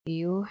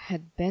You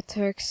had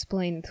better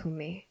explain to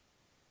me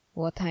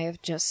what I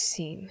have just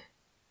seen.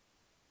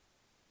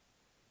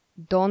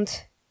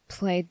 Don't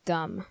play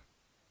dumb.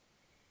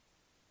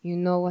 You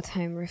know what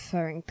I'm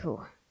referring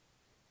to.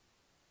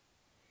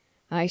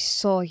 I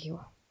saw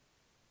you.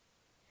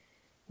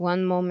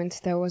 One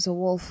moment there was a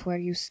wolf where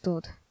you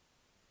stood.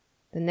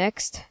 The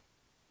next,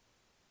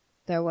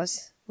 there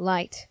was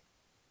light.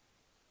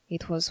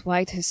 It was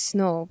white as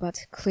snow,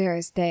 but clear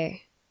as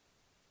day.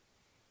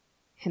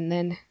 And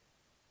then,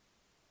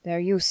 there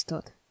you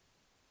stood.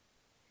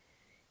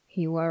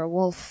 You were a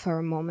wolf for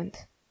a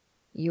moment.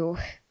 You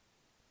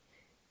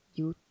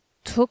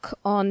took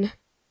on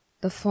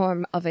the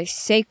form of a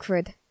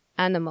sacred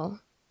animal.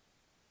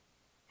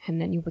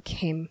 And then you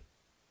became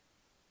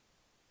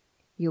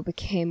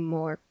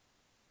more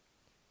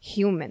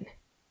human.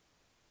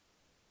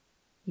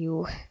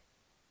 You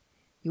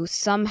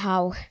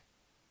somehow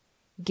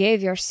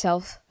gave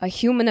yourself a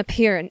human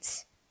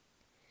appearance.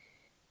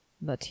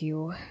 But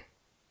you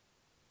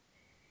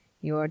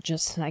are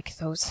just like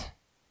those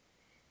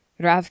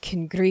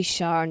Ravkin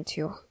Grisha, aren't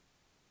you?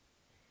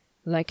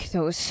 Like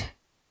those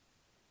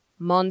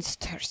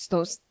monsters,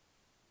 those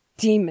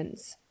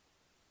demons.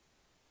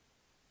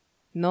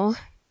 No?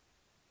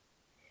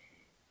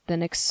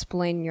 Then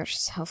explain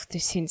yourself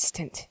this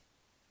instant.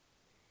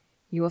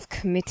 You have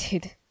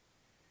committed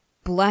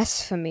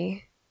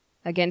blasphemy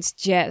against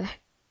Jel,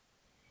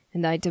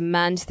 and I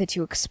demand that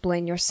you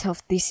explain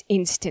yourself this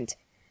instant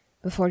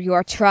before you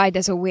are tried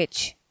as a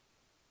witch.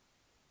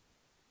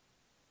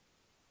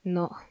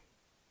 No,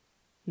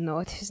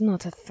 it is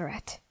not a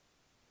threat.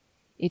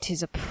 It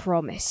is a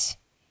promise.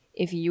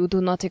 If you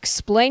do not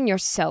explain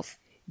yourself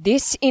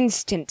this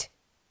instant...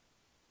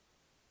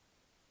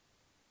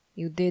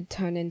 You did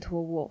turn into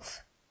a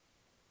wolf.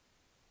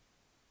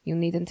 You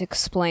needn't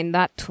explain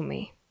that to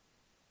me.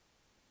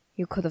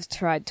 You could have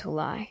tried to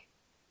lie.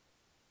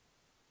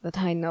 But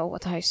I know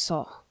what I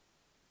saw.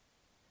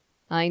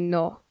 I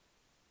know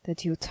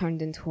that you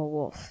turned into a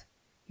wolf.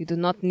 You do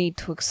not need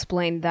to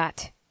explain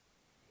that.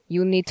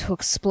 You need to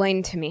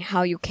explain to me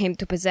how you came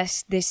to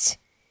possess this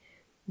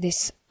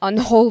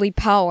unholy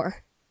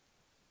power.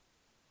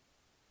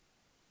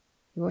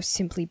 You are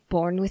simply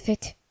born with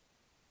it.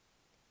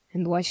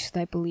 And why should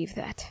I believe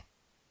that?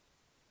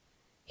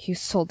 You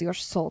sold your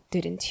soul,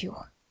 didn't you?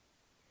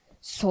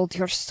 Sold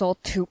your soul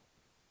to...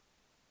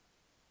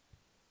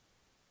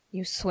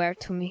 You swear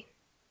to me.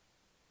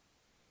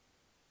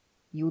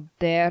 You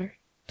dare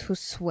to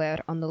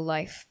swear on the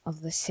life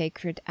of the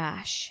sacred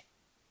ash.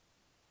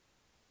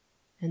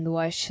 And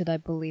why should I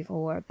believe a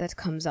word that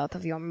comes out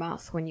of your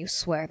mouth when you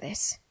swear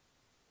this?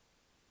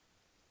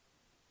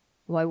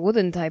 Why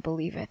wouldn't I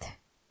believe it?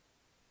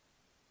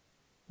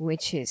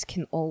 Witches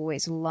can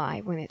always lie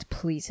when it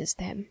pleases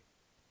them.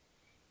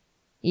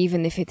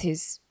 Even if it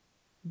is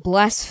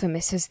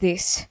blasphemous as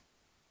this,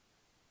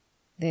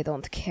 they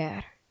don't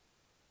care.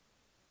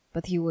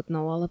 But you would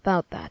know all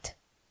about that,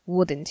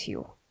 wouldn't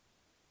you?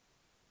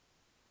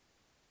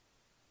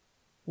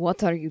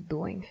 What are you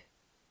doing?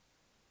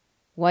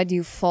 Why do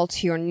you fall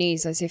to your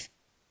knees as if...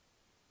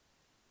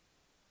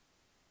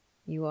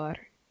 You are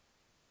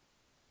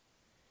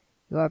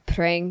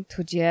praying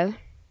to Jel?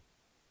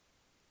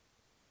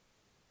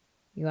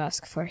 You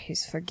ask for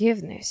his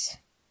forgiveness.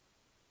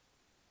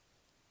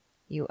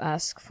 You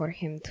ask for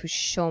him to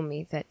show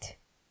me that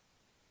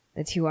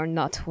you are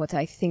not what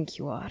I think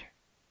you are.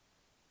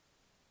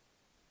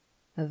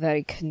 A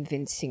very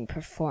convincing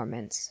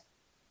performance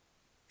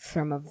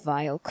from a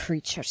vile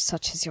creature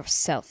such as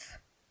yourself.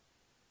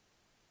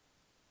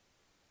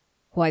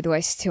 Why do I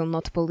still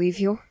not believe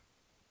you?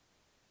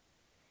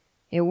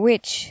 A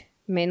witch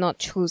may not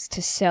choose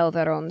to sell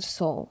their own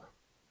soul.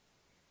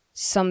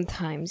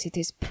 Sometimes it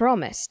is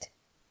promised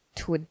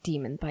to a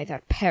demon by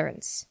their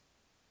parents.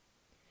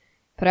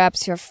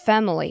 Perhaps your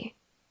family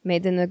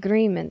made an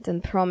agreement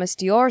and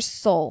promised your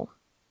soul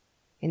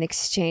in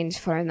exchange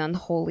for an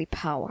unholy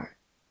power.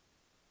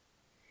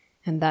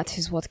 And that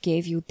is what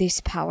gave you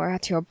this power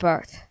at your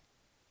birth.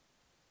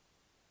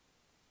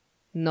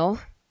 No?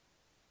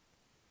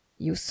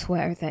 You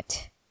swear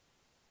that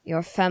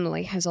your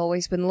family has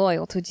always been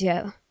loyal to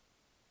Jel.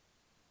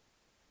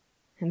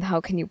 And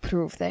how can you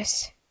prove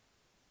this?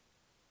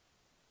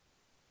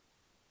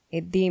 A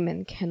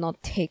demon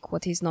cannot take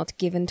what is not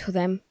given to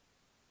them.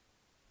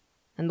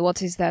 And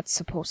what is that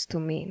supposed to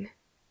mean?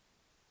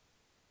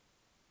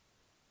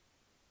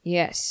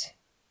 Yes,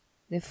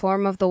 the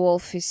form of the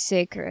wolf is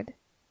sacred.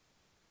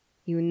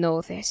 You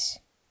know this.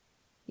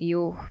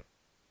 You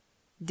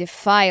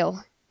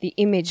defile the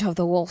image of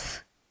the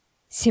wolf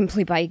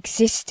simply by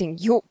existing.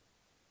 You...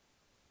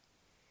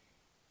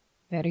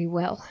 Very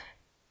well.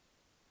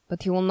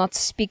 But you will not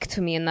speak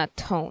to me in that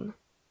tone.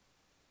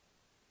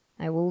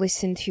 I will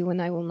listen to you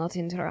and I will not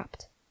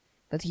interrupt.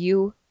 But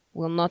you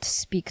will not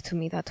speak to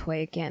me that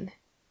way again.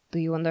 Do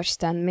you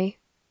understand me?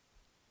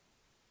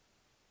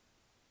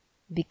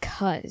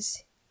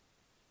 Because,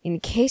 in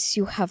case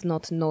you have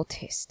not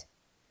noticed,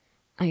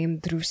 I am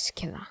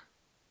Druskila.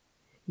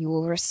 You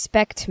will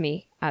respect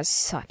me as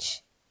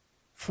such,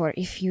 For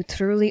if you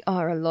truly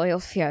are a loyal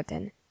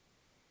Fjerdan,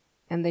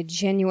 and a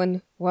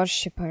genuine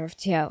worshipper of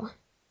Djell,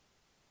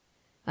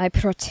 I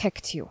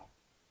protect you.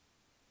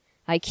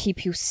 I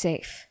keep you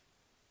safe.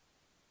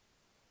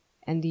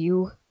 And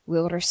you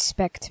will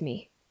respect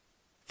me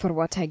for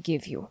what I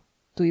give you.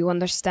 Do you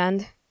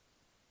understand?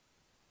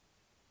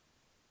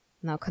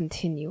 Now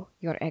continue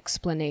your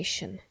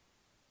explanation.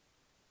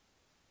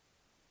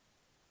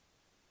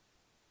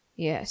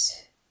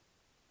 Yes.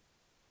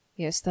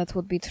 Yes, that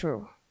would be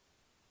true.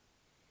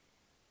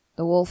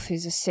 The wolf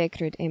is a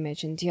sacred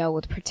image, and Djell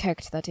would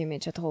protect that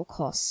image at all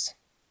costs.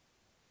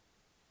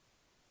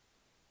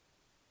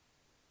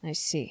 I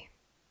see.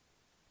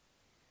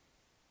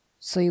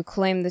 So you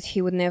claim that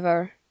he would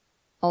never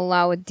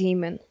allow a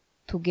demon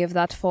to give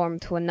that form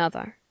to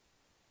another?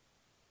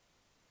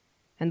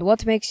 And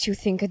what makes you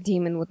think a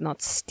demon would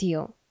not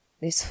steal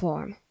this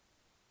form?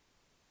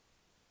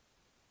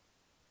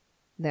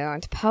 They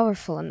aren't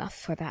powerful enough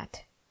for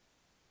that.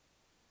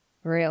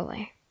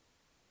 Really?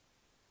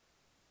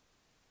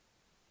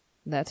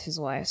 That is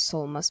why a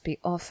soul must be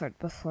offered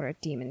before a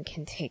demon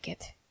can take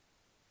it.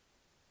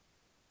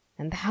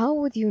 And how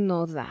would you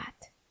know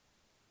that?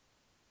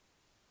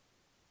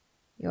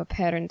 Your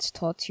parents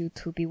taught you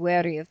to be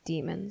wary of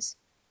demons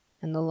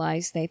and the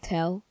lies they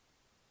tell?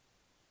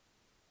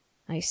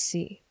 I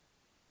see.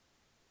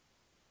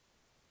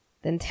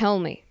 Then tell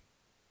me,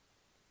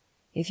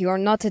 if you are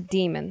not a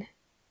demon,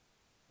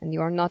 and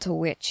you are not a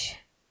witch,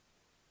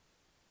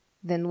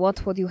 then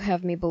what would you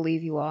have me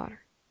believe you are?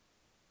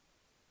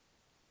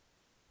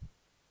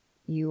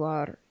 You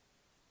are...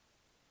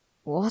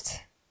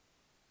 what?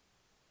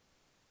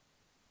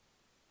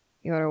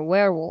 You're a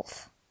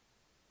werewolf.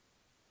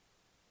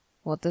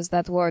 What does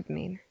that word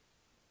mean?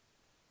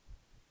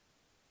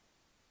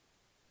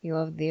 You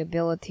have the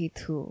ability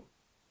to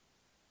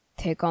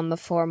take on the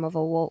form of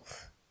a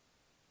wolf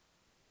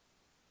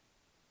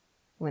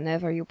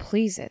whenever you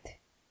please it.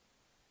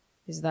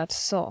 Is that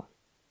so?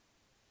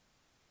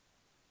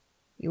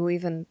 You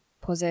even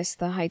possess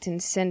the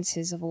heightened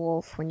senses of a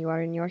wolf when you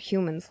are in your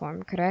human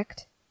form,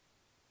 correct?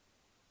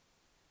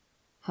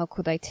 How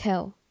could I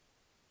tell?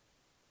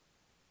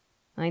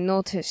 I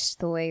noticed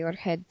the way your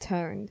head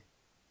turned.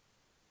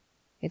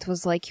 It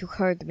was like you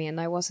heard me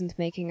and I wasn't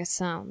making a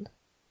sound.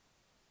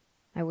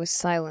 I was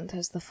silent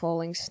as the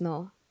falling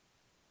snow,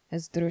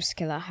 as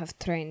Druskela have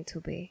trained to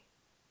be.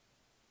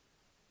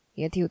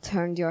 Yet you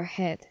turned your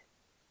head,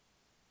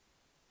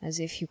 as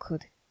if you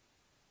could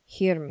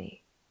hear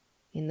me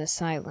in the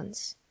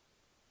silence.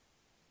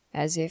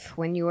 As if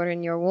when you were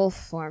in your wolf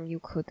form you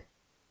could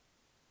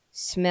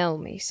smell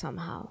me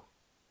somehow.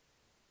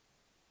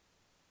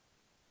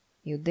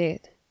 You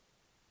did.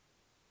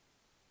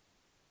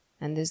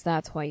 And is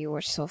that why you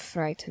were so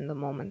frightened a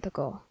moment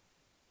ago?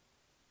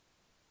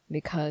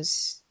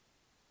 Because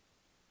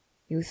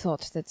you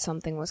thought that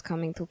something was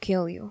coming to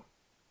kill you?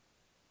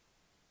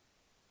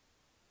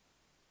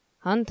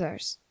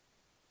 Hunters?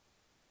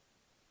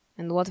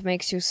 And what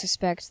makes you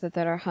suspect that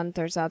there are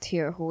hunters out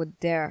here who would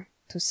dare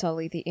to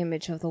sully the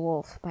image of the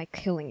wolf by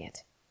killing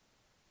it?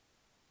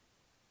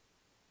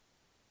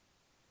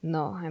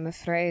 No, I'm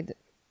afraid...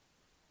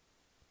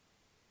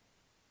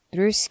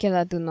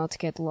 Druskela do not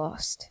get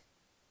lost.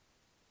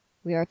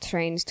 We are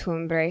trained to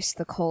embrace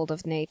the cold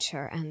of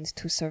nature and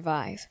to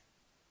survive.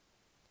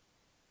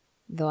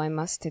 Though I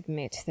must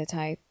admit that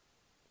I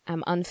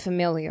am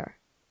unfamiliar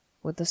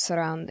with the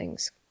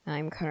surroundings I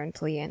am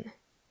currently in.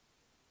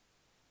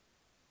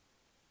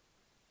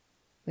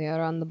 We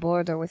are on the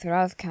border with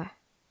Ravka.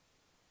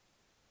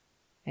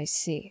 I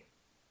see.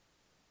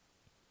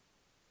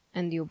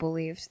 And you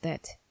believed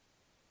that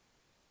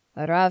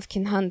a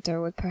Ravkin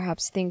hunter would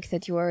perhaps think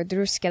that you are a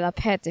Druskela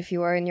pet if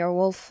you are in your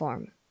wolf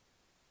form.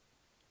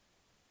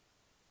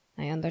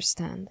 I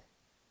understand.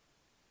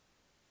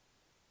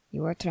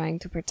 You are trying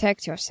to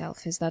protect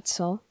yourself, is that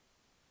so?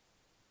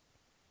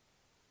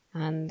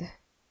 And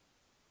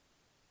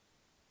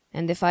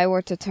if I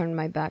were to turn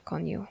my back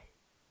on you,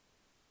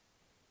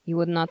 you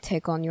would not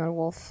take on your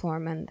wolf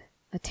form and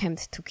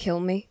attempt to kill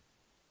me?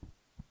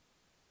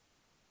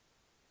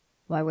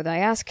 Why would I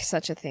ask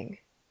such a thing?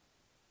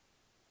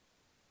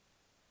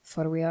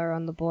 For we are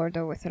on the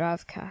border with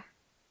Ravka.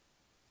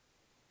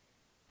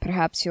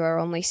 Perhaps you are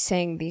only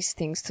saying these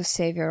things to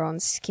save your own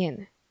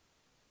skin,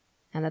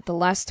 and at the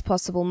last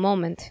possible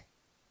moment,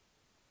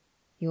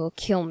 you will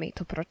kill me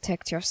to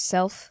protect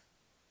yourself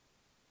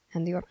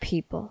and your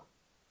people.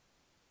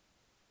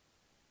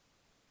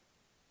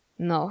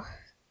 No,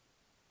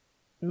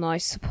 I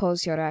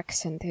suppose your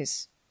accent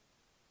is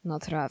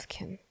not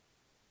Ravkin.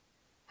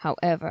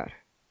 However,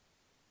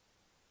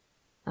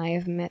 I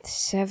have met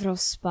several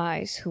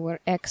spies who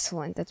were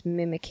excellent at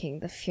mimicking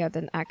the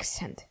Fjerdan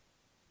accent.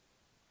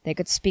 They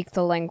could speak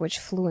the language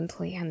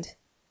fluently, and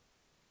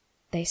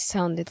they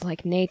sounded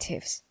like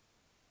natives.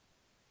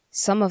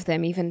 Some of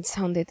them even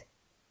sounded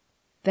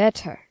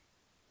better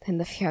than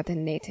the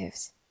Fjerdan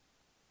natives.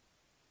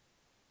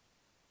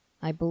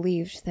 I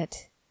believed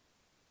that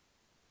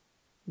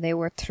they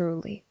were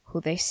truly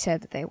who they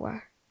said they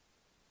were.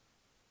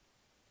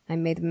 I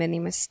made many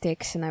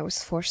mistakes and I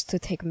was forced to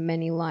take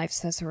many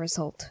lives as a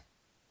result.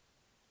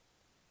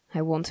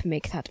 I won't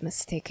make that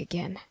mistake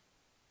again.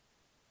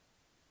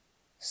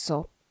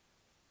 So,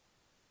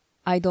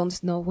 I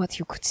don't know what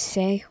you could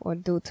say or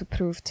do to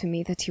prove to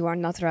me that you are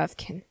not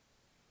Ravkin.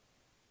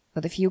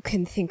 But if you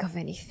can think of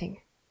anything,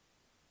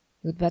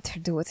 you'd better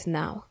do it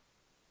now.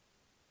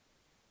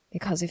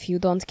 Because if you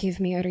don't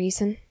give me a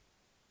reason,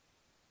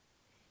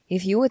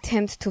 if you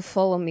attempt to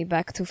follow me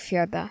back to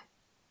Fjerda,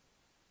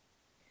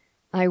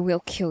 I will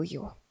kill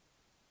you.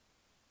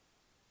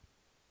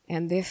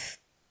 And if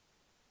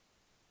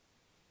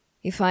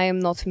I am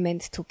not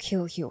meant to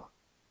kill you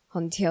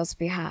on Djell's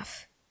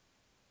behalf,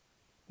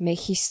 may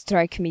he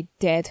strike me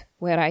dead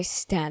where I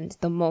stand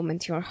the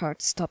moment your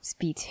heart stops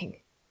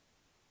beating.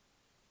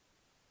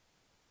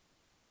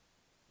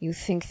 You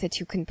think that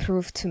you can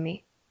prove to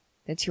me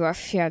that you are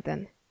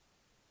Fjerdan?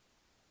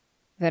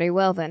 Very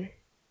well then.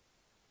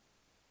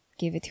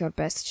 Give it your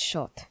best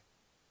shot.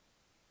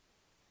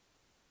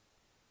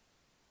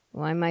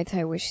 Why might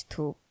I wish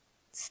to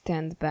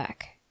stand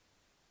back?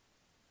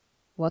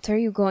 What are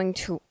you going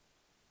to...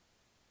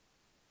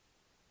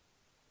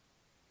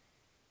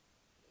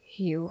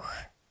 You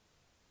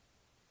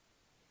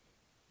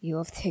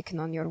have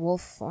taken on your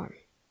wolf form.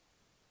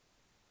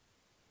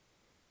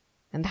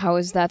 And how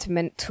is that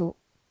meant to...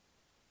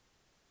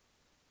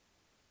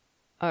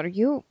 Are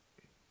you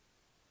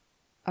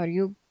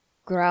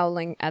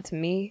growling at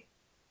me?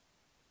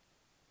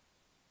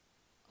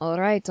 All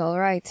right,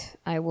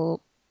 I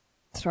will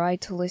try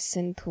to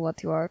listen to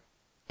what you are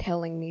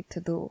telling me to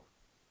do.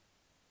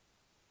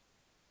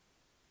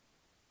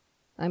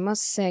 I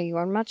must say, you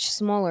are much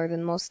smaller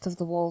than most of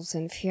the wolves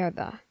in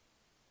Fjerda.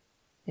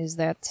 Is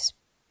that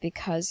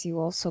because you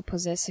also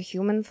possess a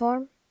human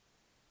form?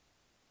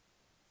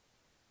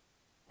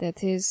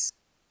 That is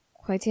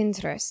quite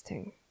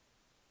interesting.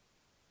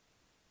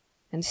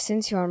 And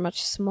since you are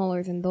much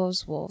smaller than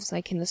those wolves,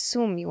 I can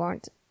assume you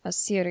aren't a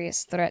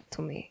serious threat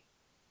to me,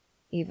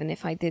 even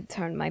if I did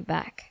turn my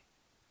back.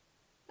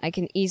 I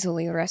can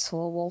easily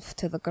wrestle a wolf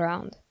to the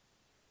ground.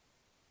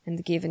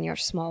 And given your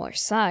smaller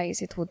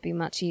size, it would be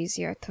much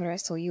easier to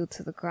wrestle you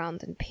to the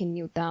ground and pin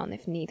you down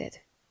if needed.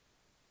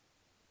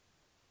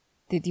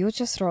 Did you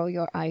just roll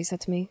your eyes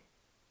at me?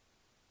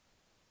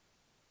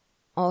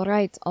 All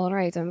right,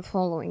 I'm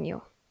following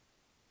you.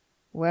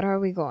 Where are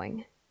we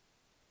going?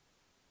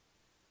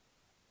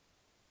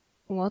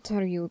 What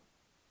are you...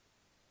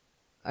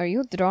 Are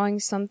you drawing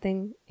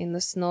something in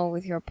the snow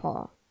with your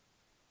paw?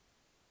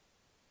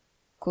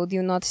 Could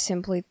you not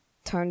simply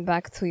turn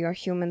back to your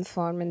human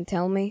form and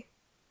tell me?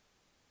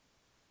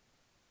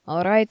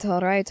 All right,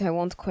 I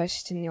won't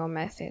question your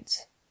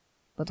methods.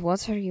 But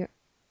what are you...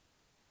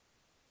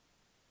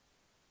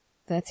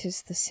 That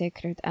is the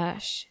sacred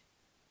ash.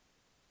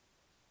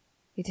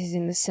 It is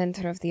in the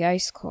center of the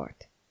ice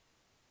court.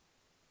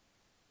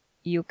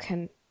 You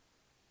can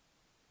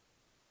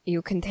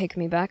take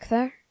me back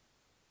there?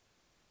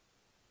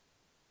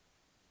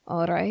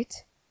 All right.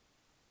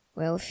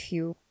 Well, if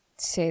you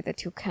say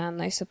that you can,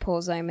 I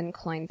suppose I am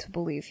inclined to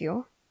believe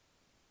you.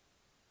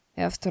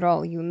 After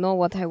all, you know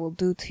what I will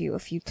do to you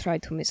if you try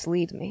to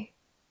mislead me.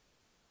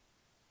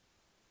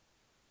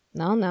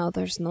 Now,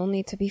 there's no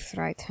need to be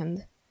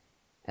frightened.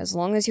 As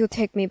long as you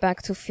take me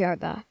back to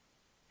Fjerda,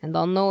 and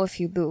I'll know if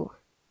you do,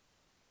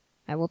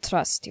 I will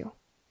trust you.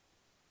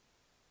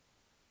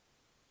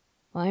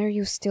 Why are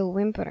you still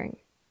whimpering?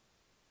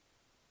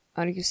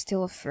 Are you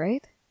still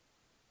afraid?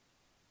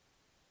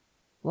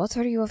 What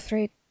are you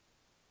afraid?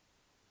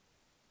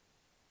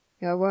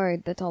 You're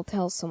worried that I'll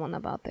tell someone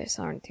about this,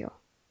 aren't you?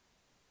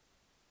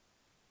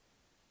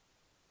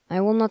 I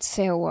will not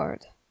say a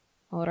word,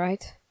 all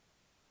right?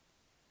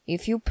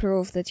 If you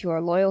prove that you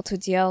are loyal to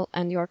Djell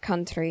and your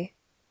country,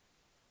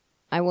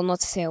 I will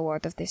not say a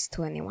word of this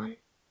to anyone,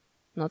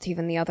 not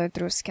even the other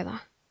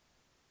Druskeda.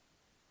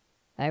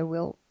 I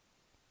will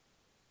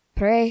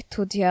pray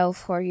to Djell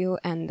for you,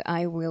 and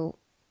I will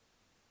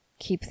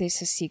keep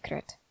this a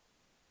secret.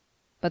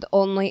 But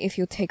only if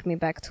you take me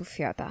back to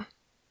Fjerda.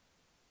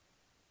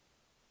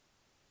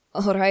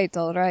 All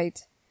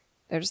right.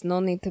 There's no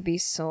need to be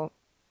so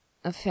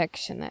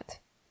affectionate.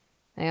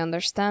 I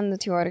understand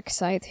that you are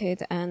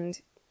excited,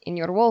 and in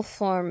your wolf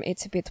form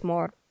it's a bit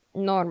more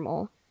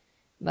normal,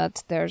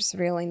 but there's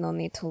really no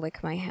need to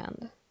lick my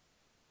hand.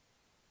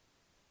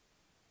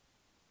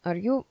 Are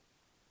you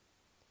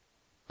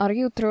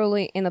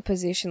truly in a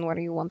position where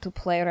you want to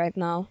play right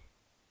now?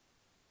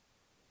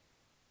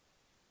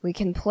 We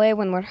can play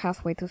when we're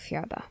halfway to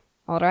Fjerda,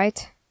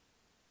 alright?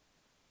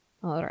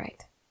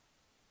 Alright.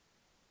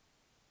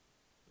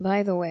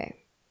 By the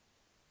way,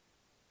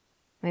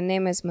 my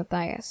name is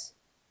Matthias.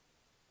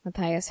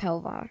 Matthias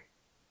Helvar.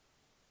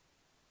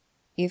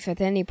 If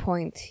at any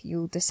point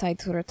you decide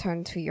to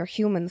return to your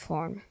human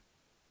form,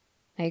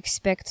 I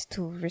expect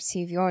to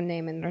receive your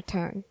name in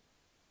return.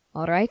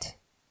 Alright?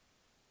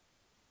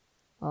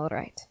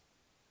 Alright.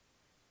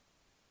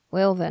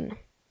 Well then,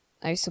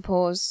 I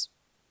suppose,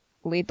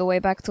 lead the way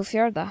back to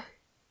Fjerda.